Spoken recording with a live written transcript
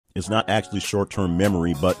It's not actually short-term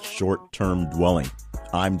memory, but short-term dwelling.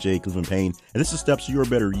 I'm Jay Cleveland Payne, and this is Steps to Your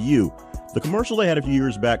Better You. The commercial they had a few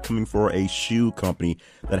years back coming for a shoe company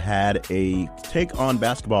that had a take on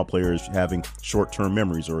basketball players having short-term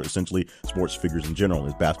memories, or essentially sports figures in general,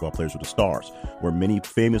 as basketball players were the stars, where many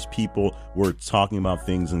famous people were talking about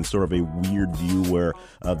things in sort of a weird view where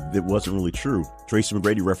it wasn't really true. Tracy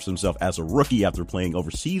McGrady referenced himself as a rookie after playing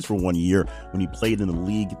overseas for 1 year when he played in the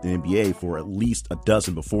league, the NBA, for at least a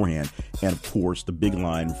dozen beforehand. And of course, the big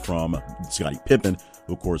line from Scottie Pippen,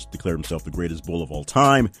 who of course declared himself the greatest Bull of all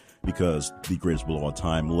time, because the greatest Bull of all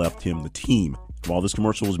time left him the team. While this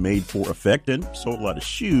commercial was made for effect and sold a lot of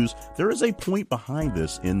shoes, there is a point behind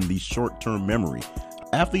this in the short-term memory.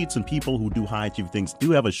 Athletes and people who do high-achieving things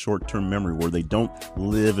do have a short-term memory where they don't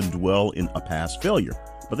live and dwell in a past failure,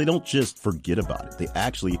 but they don't just forget about it. They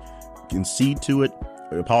actually concede to it,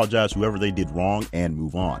 apologize to whoever they did wrong, and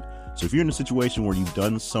move on. So if you're in a situation where you've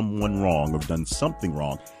done someone wrong or done something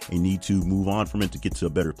wrong and you need to move on from it to get to a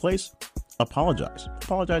better place, apologize.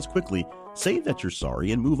 Apologize quickly, say that you're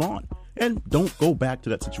sorry, and move on. And don't go back to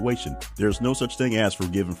that situation. There's no such thing as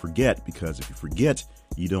forgive and forget, because if you forget,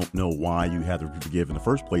 you don't know why you had to forgive in the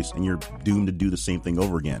first place, and you're doomed to do the same thing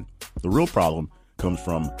over again. The real problem comes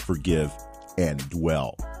from forgive and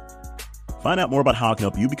dwell. Find out more about how I can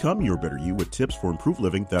help you become your better you with tips for improved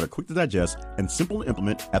living that are quick to digest and simple to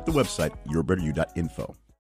implement at the website yourbetteryou.info.